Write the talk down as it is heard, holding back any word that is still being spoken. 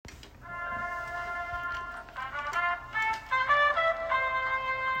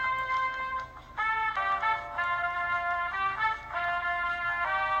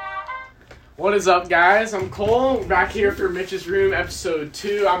What is up, guys? I'm Cole, back here for Mitch's Room, episode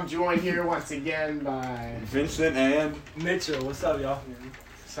 2. I'm joined here once again by Vincent and Mitchell. What's up, y'all?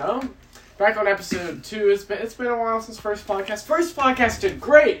 So, back on episode 2. It's been a while since first podcast. First podcast did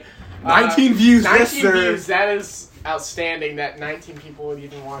great. 19 views. 19 yes, sir. views. That is outstanding. That 19 people would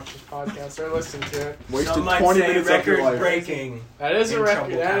even watch this podcast or listen to it. Wasted Some might 20 say minutes of your life. record-breaking. That is a In record.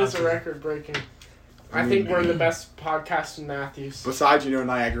 Trouble That is a County. record breaking. I think we're the best podcast in Matthews. Besides,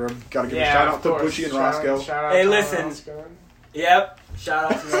 Niagara. Gotta give a Yeah, shout of out to course. Butchie and Shout Roscoe. out Hey, to listen. Roscoe. Yep.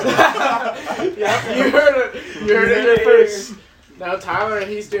 Shout out to them. Yep, you heard it. You heard it here first. No, Tyler,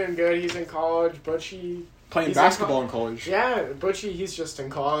 he's doing good. He's in college. Butchie, Playing He's basketball in college. yeah, Butchie, he's just in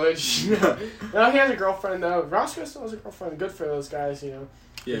college. No, he has a girlfriend, though. Roscoe still has a girlfriend. Good for those guys, They're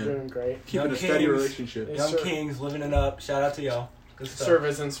doing great. Keeping Young a steady Kings. relationship. Yeah. Young Sir. Kings living it up. Shout out to y'all. Good stuff. Serve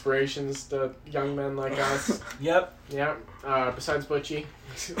as inspirations to young men like us. Yep. Yeah, besides Butchie.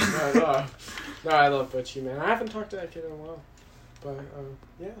 No, I love Butchie, man. I haven't talked to that kid in a while. But,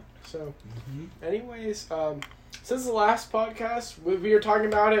 yeah, so... Anyways, since the last podcast, we were talking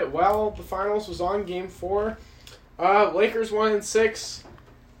about it. Well, the finals was on Game 4. Lakers won in 6.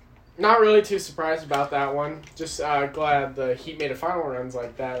 Not really too surprised about that one. Just glad the Heat made a final runs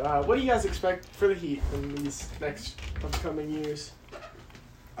like that. What do you guys expect for the Heat in these next upcoming years?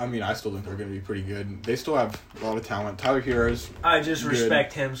 I mean, I still think they're going to be pretty good. They still have a lot of talent. Tyler Hero's. I just Good.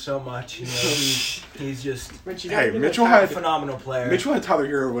 respect him so much. He's just Mitch, you Hey, gotta get Mitchell a had- a phenomenal player. Mitchell had Tyler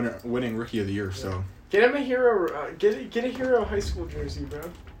Hero winning Rookie of the Year, so. Get him a hero. Get a hero high school jersey, bro.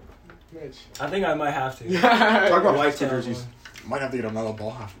 Mitch. I think I might have to. Talk about high Like school that jerseys. one. Might have to get another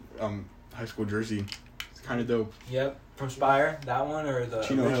high school jersey. It's kind of dope. Yep. From Spire, that one or the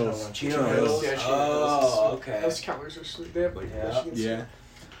Chino original Hills. one? Chino Chino Hills. Hills. Yeah, Chino Oh, Hills. okay. Those colors are sweet. They have like Yeah. Michigan State. Yeah.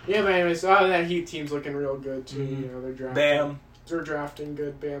 Yeah, but anyways, that Heat team's looking real good too. Mhm. They're drafting. Bam. They're drafting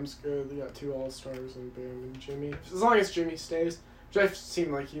good. Bam's good. They got 2 All-Stars and Bam and Jimmy. As long as Jimmy stays, Jeff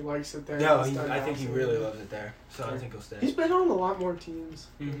seemed like he likes it there. No, He's done I think he awesome. really loves it there. So I think he'll stay. He's been on a lot more teams.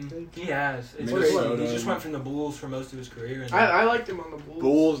 I Mhm. think. He has. It's Minnesota. great. He just went from the Bulls for most of his career. And I liked him on the Bulls.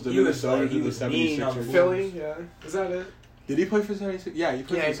 Bulls, the He was Minnesota, like- he the was mean on the 76ers. Bulls. Philly, yeah. Is that it? Did he play for the 76ers? Yeah, he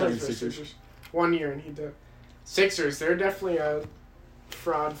played Yeah, he for the played for the 76ers. Sixers. 1 year and he did. Sixers, they're definitely a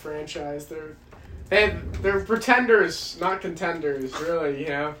fraud franchise. They're pretenders, not contenders, really,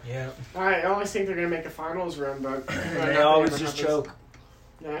 Yeah. I always think they're going to make a finals run, but... They always just choke.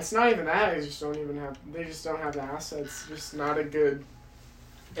 Yeah, it's not even that. They just don't have the assets. Just not a good...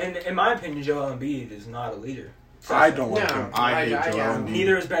 And in my opinion, Joel Embiid is not a leader. I don't like No, him. I hate Joel yeah. Embiid.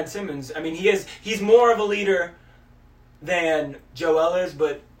 Neither is Ben Simmons. I mean, he's more of a leader than Joel is,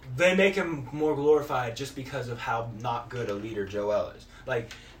 but they make him more glorified just because of how not good a leader Joel is.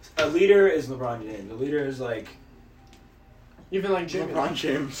 Like, a leader is LeBron James. A leader is like... Even like Jimmy. LeBron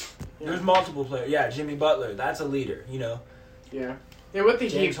James. Yeah. There's multiple players. Yeah, Jimmy Butler. That's a leader, Yeah. Yeah, with the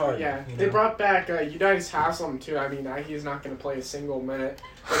James Heat, Harden, yeah. you They know? brought back Udonis Haslem, too. I mean, he's not going to play a single minute.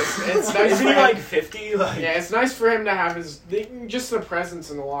 But it's nice Isn't for he him. like 50? Like, Yeah, it's nice for him to have just the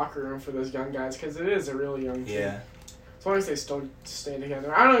presence in the locker room for those young guys, because it is a really young team. yeah. As long as they still stay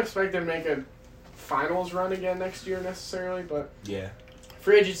together. I don't expect them to make a finals run again next year necessarily, but Yeah.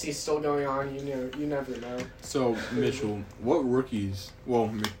 free agency is still going on. You never know. So, Mitchell, what rookies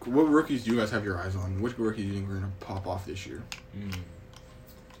do you guys have your eyes on? Which rookies do you think are going to pop off this year?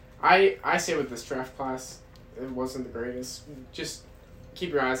 I say with this draft class, it wasn't the greatest. Just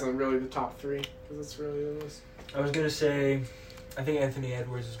keep your eyes on really the top 3, because it's really the list. I was going to say, I think Anthony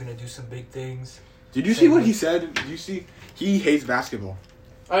Edwards is going to do some big things. Did you see what he said? Did you see? He hates basketball.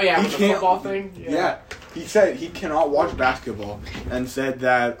 Oh yeah, He with the can't- football thing. Yeah. He said he cannot watch basketball and said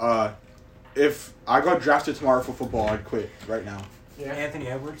that if I got drafted tomorrow for football, I'd quit right now. Yeah. Anthony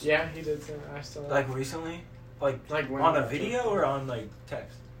Edwards? Yeah, he did say that. I still Like recently? Like when on a video or on like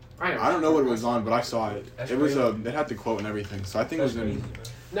text? I don't know what it was on, but I saw it. That's It was crazy. it had the quote and everything, so I think That's it was crazy, in.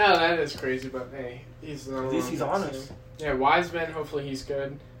 bro. No, that is crazy, but hey, he's the At least he's honest. Yeah, Wiseman. Hopefully he's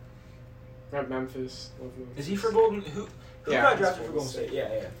good. At Memphis. Love Memphis. Is he for Golden? Who Yeah, got he's drafted for Golden Golden State. State? Yeah.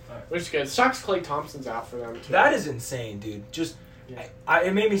 All right. Which is good. Sucks Klay Thompson's out for them too. That is insane, dude. Just, Yeah.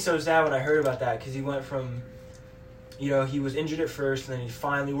 it made me so sad when I heard about that because he went from, he was injured at first and then he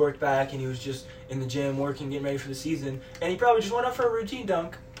finally worked back and he was just in the gym working, getting ready for the season, and he probably just went up for a routine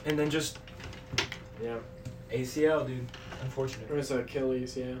dunk and then just Yeah. ACL, dude. It Unfortunate. was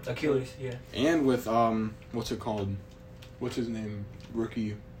Achilles. Yeah. Achilles, yeah. And with what's it called? What's his name?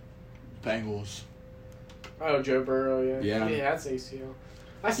 Rookie Bengals. Oh, Joe Burrow. Yeah. Yeah. Yeah, that's ACL.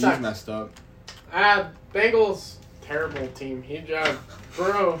 That He's sucks. messed up. Bengals terrible team.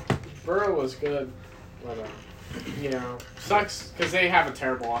 Burrow was good. But, sucks because they have a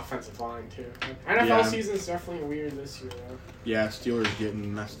terrible offensive line too. NFL Yeah. season's definitely weird this year though. Yeah, Steelers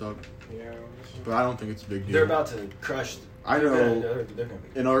getting messed up, Yeah. but I don't think it's a big deal. They're about to crush. I know They're gonna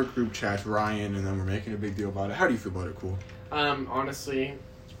be. in our group chats, Ryan and then we're making a big deal about it. How do you feel about it, Cool? Honestly,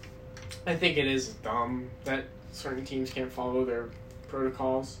 I think it is dumb that certain teams can't follow their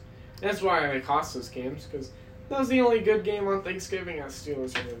protocols. That's why they cost those games, because that was the only good game on Thanksgiving at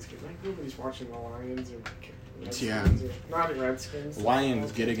Steelers and Redskins. Like, nobody's watching the Lions or Redskins. Yeah. Or, not Redskins.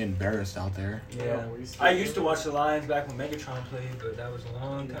 Lions getting embarrassed out there. Yeah. I used to watch the Lions back when Megatron played, but that was a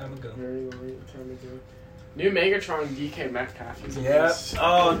long time ago. Very long time ago. New Megatron, DK Metcalf. He's a Yep. beast.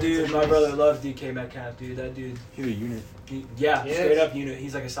 Oh, dude, my brother loves DK Metcalf, dude. That dude. He's a unit. Yeah, He straight is. up unit.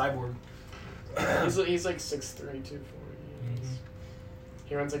 He's like a cyborg. He's like 6'3", 240.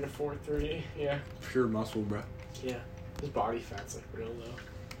 He runs like a 4.3. Yeah. Pure muscle, bro. Yeah. His body fat's like real low.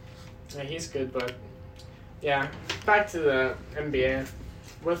 Yeah, he's good, but yeah. Back to the NBA.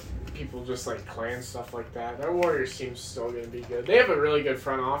 With people just like Clay and stuff like that, their Warriors team's still gonna be good. They have a really good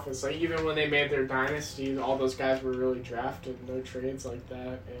front office. Like even when they made their dynasty, all those guys were really drafted, no trades like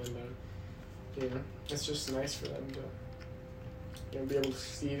that, and it's just nice for them to be able to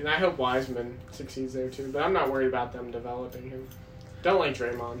succeed. And I hope Wiseman succeeds there too. But I'm not worried about them developing him. Don't like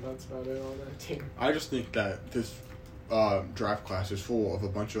Draymond. That's about it on that team. I just think that this draft class is full of a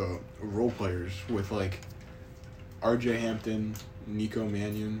bunch of role players with like R.J. Hampton, Nico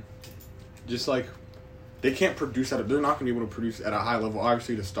Mannion. Just like they can't produce they're not going to be able to produce at a high level,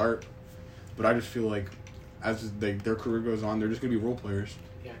 obviously to start. But I just feel like as their career goes on, they're just going to be role players.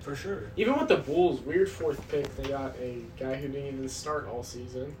 Yeah, For sure. Even with the Bulls, weird fourth pick, they got a guy who didn't even start all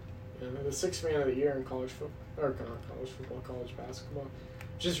season. And the sixth man of the year in college football, or not college football, college basketball.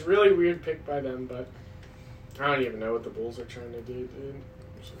 Just really weird pick by them, but I don't even know what the Bulls are trying to do, dude.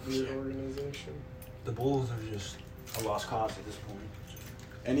 It's a weird organization. The Bulls are just a lost cause at this point.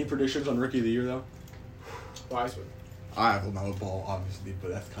 Any predictions on Rookie of the Year, though? Wiseman. I have LaMelo Ball, obviously, but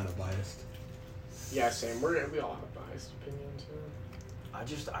that's kind of biased. Yeah, same. We all have biased opinions.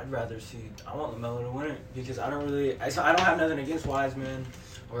 I'd rather see. I want LaMelo to win it because I don't have nothing against Wiseman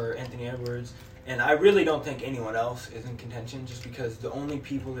or Anthony Edwards, and I really don't think anyone else is in contention. Just because the only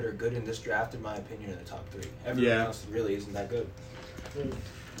people that are good in this draft, in my opinion, are the top three. Everyone else really isn't that good. Yeah.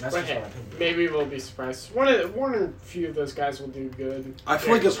 That's But just hey, my opinion. maybe we'll be surprised. One or a few of those guys will do good. I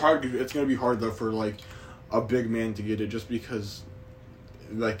feel like it's hard. It's going to be hard, though, for like a big man to get it just because,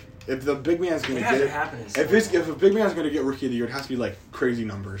 like, if the big man's going to get it. If a big man's going to get Rookie of the Year, it has to be like crazy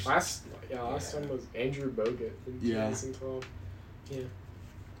numbers. Last time was Andrew Bogut in 2012. Yeah.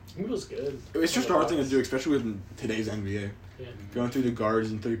 He was good. It's just a hard thing to do, especially with today's NBA. Yeah. Going through the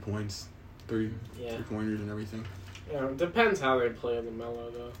guards and 3 points, three Yeah. pointers and everything. Yeah, it depends how they play the Melo,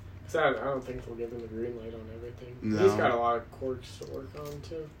 though. Because I don't think we'll give him the green light on everything. No. He's got a lot of quirks to work on,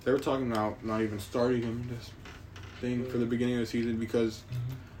 too. They were talking about not even starting him this thing for the beginning of the season because,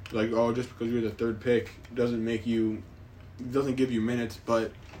 just because you're the third pick doesn't give you minutes,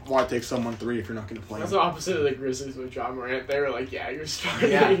 but why take someone 3 if you're not going to play That's him? the opposite of the Grizzlies with John Morant. They were like, yeah, you're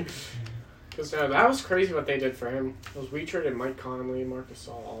starting. Yeah. Because that was crazy what they did for him. Because we traded Mike Conley, Marcus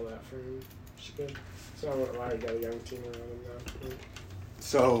Gasol, all that for him. Which is good. So why I got a young team around him now.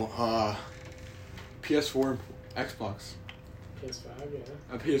 So, PS4 and Xbox. PS5,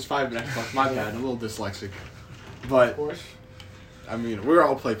 yeah. PS5 and Xbox, my bad, I'm a little dyslexic. Of But, course. I mean, we're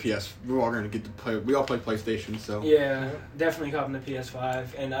all play PS. We're all going to get to play. We all play PlayStation, so. Yeah, definitely copping the PS5,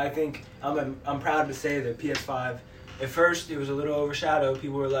 and I think I'm proud to say that PS5. At first, it was a little overshadowed.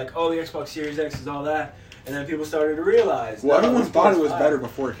 People were like, "Oh, the Xbox Series X is all that," and then people started to realize. Well, no, everyone it's thought it was PS5. better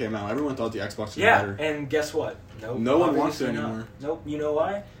before it came out. Everyone thought the Xbox was Yeah, better. and guess what? Nope, No one wants it obviously not. anymore. Nope. You know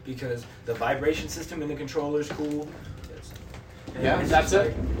why? Because the vibration system in the controller's cool. And Yeah, it's that's just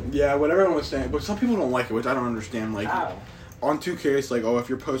it. Yeah, what everyone was saying, but some people don't like it, which I don't understand. Like, Wow. on 2K, it's like, if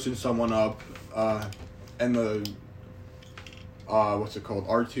you're posting someone up, and the, what's it called,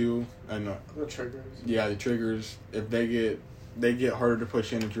 R2, and The triggers. the triggers, if they get harder to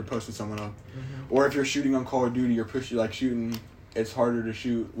push in if you're posting someone up, Mm-hmm. or if you're shooting on Call of Duty, you're shooting. It's harder to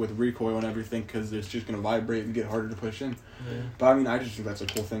shoot with recoil and everything because it's just gonna vibrate and get harder to push in. Yeah. But I mean, I just think that's a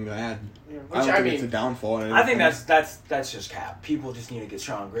cool thing to add. Yeah, I which don't I think it's a mean, downfall. And I think that's just cap. People just need to get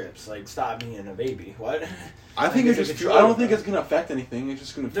strong grips. Like, stop being a baby. What? I think Like, it's it's just. a I don't control. think it's gonna affect anything. It's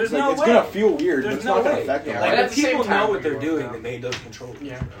just gonna. There's like, no it's way. gonna feel weird, but There's it's no not gonna way. affect Yeah, them. but Like, at the the same people time, know what they're people doing. know. They made those controllers.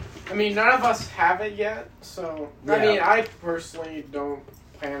 yeah. I mean, none of us have it yet, so I Yeah. mean, I personally don't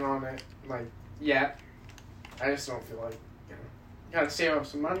plan on it like yet. I just don't feel like, you gotta save up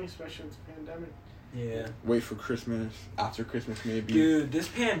some money, especially with the pandemic. Yeah. Wait for Christmas. After Christmas, maybe. Dude, this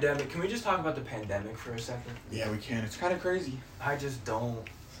pandemic. Can we just talk about the pandemic for a second? Yeah, we can. It's kind of crazy. I just don't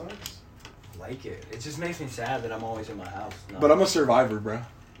Sucks. like it. It just makes me sad that I'm always in my house. But I'm a survivor, bro.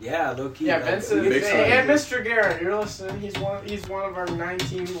 Yeah, low key. Yeah, like, Vincent. big And time. Mr. Garrett, you're listening. He's one of our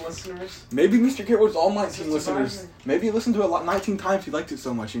 19 listeners. Maybe Mr. Garrett was all 19 Just listeners. surviving. Maybe he listened to it 19 times. He liked it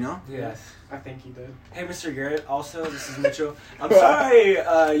so much, you know? Yes. I think he did. Hey, Mr. Garrett. Also, this is Mitchell. I'm sorry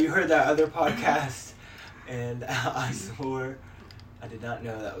you heard that other podcast, and I swore I did not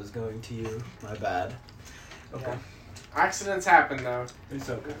know that was going to you. My bad. Okay. Yeah. Accidents happen though. It's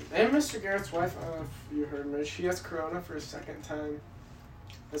okay. And Mr. Garrett's wife, I don't know if you heard me, she has corona for a second time.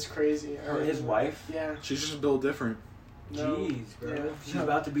 That's crazy. His wife? Yeah. She's just built different. No. Jeez, bro. Yeah. She's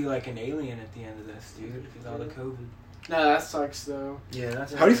about to be like an alien at the end of this, dude, because all the COVID. No, that sucks though. Yeah,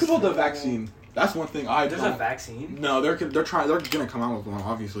 that's. How do you feel about the vaccine? That's one thing I There's don't. a vaccine. No, they're gonna come out with one,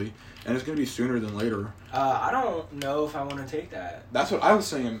 obviously, and it's gonna be sooner than later. I don't know if I want to take that. That's what I was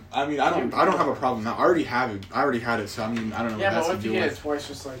saying. I mean, I don't have a problem now. I already have it. I already had it, so I mean, I don't know Yeah, what but that's what to if do you get it with. twice,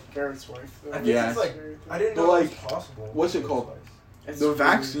 just like Garrett's wife? Though? I think Yeah. it's like I didn't But, know it like, was possible. what's it called? It's The weird.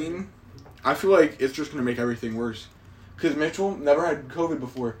 vaccine, I feel like it's just gonna make everything worse. Cause Mitchell never had COVID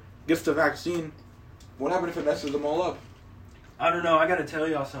before, gets the vaccine. What happened if it messes them all up? I don't know. I gotta tell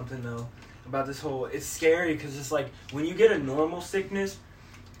y'all something though about this whole. It's scary because it's like when you get a normal sickness.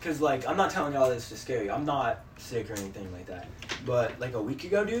 Because, like, I'm not telling y'all this to scare you. I'm not sick or anything like that. But, like, a week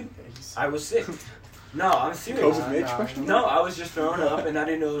ago, dude, I was sick. No, I'm serious. COVID Mitch? Question No, I was just throwing up, and I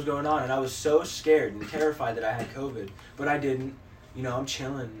didn't know what was going on. And I was so scared and terrified that I had COVID. But I didn't. You know, I'm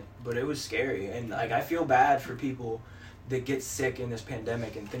chilling. But it was scary. And, like, I feel bad for people that get sick in this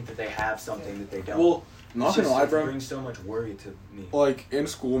pandemic and think that they have something that they don't. Well, not gonna lie, It bro. brings so much worry to me. Like in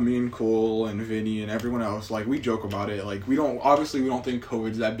school, me and Cole and Vinny and everyone else, like we joke about it. Like we don't think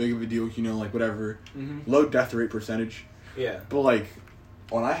COVID's that big of a deal, you know, like whatever. Mm-hmm. Low death rate percentage. Yeah. But like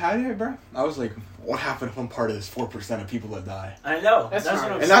when I had it, bro, I was like, what happened if I'm part of this 4% of people that die? I know. That's That's right. what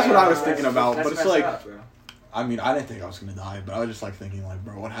I'm And saying. that's what I was That's- thinking about. That's But it's messed like, up, bro. I mean, I didn't think I was gonna die, but I was just like thinking, like,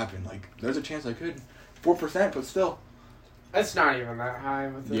 bro, what happened? Like, there's a chance I could. 4%, but still. It's not even that high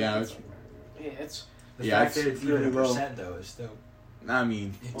with it. Yeah, It's The Yeah, fact it's that it's even a really low. percent though is still I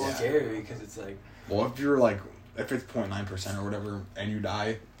mean, it's yeah. scary because it's like Well, if you're like, if it's 0.9% or whatever, and you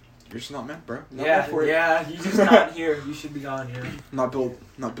die, you're just not meant, bro. Not yeah, meant for it. yeah, you just not here. You should be gone here. Not built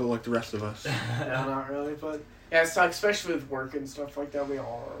like the rest of us. no, not really, but yeah, it's like, especially with work and stuff like that, we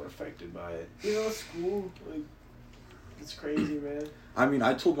all are affected by it. You know, school, like, it's crazy, man. I mean,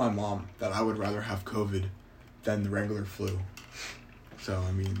 I told my mom that I would rather have COVID than the regular flu. So,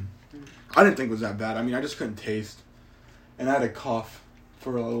 I mean, I didn't think it was that bad. I mean, I just couldn't taste. And I had a cough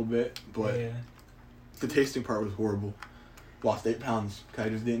for a little bit, but yeah. the tasting part was horrible. Lost 8 pounds because I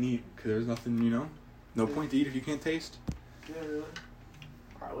just didn't eat because there was nothing, you know? No point to eat if you can't taste. Yeah, really.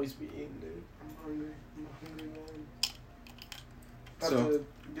 I always be eating, dude. I'm hungry. I'm a hungry man. About So- to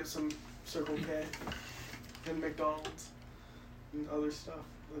get some Circle K and McDonald's and other stuff.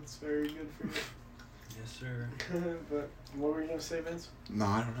 That's very good for you. Yes, sir. But what were you gonna say, Vince? No,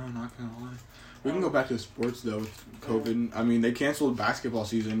 I don't know, not gonna lie. We can go back to sports though with COVID. I mean, they canceled basketball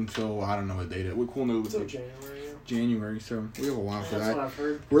season until I don't know what date it. We cool knew it was Until like January. Yeah. January, so we have a while for That's that. what I've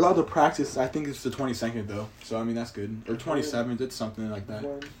heard. We're allowed to practice. I think it's the 22nd though, so I mean that's good. Or 27th, it's something like that.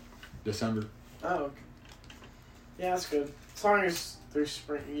 When? December. Oh, okay. Yeah, that's good. As long as there's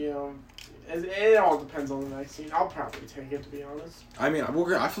spring, you know, it all depends on the vaccine. I'll probably take it, to be honest. I mean,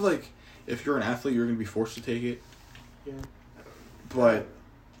 I feel like if you're an athlete, you're gonna be forced to take it. Yeah. But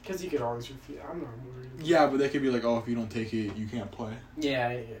Because you could always refuse. I'm not worried. yeah, but they could be like, oh, if you don't take it, you can't play.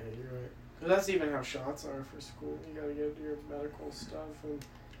 Yeah, you're right. But that's even how shots are for school. You gotta get your medical stuff, and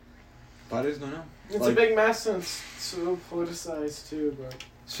But I just don't know. it's Like- a big mess and it's so politicized too. But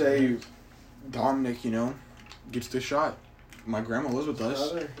Say Dominic, you know, gets the shot. My grandma lives with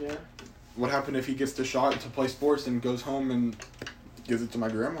us. yeah, What happened if he gets the shot to play sports and goes home and gives it to my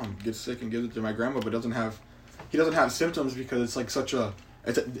grandma, gets sick and gives it to my grandma, but doesn't have symptoms because it's like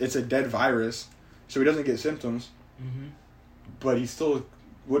it's a dead virus, so he doesn't get symptoms, Mm-hmm. but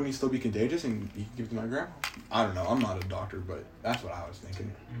wouldn't he still be contagious and he can give it to my grandma? I don't know. I'm not a doctor, but that's what I was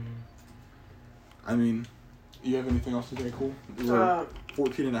thinking. Mm-hmm. I mean, you have anything else to say, Cool? We're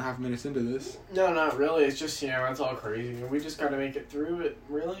 14 and a half minutes into this. no, not really. It's just, you know, it's all crazy. We just gotta make it through it,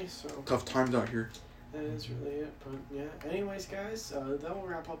 really. So Tough times out here. that is really it. But yeah, anyways, guys, that will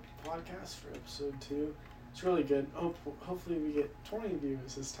wrap up the podcast for episode 2. It's really good. Hopefully we get 20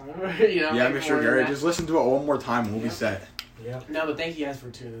 views this time. You know, Yeah, maybe Mr. more than Garrett, that. just listen to it one more time and we'll be Yeah. set. Yep. No, but thank you guys for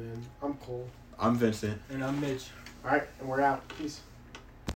tuning in. I'm Cole. I'm Vincent. And I'm Mitch. All right, and we're out. Peace.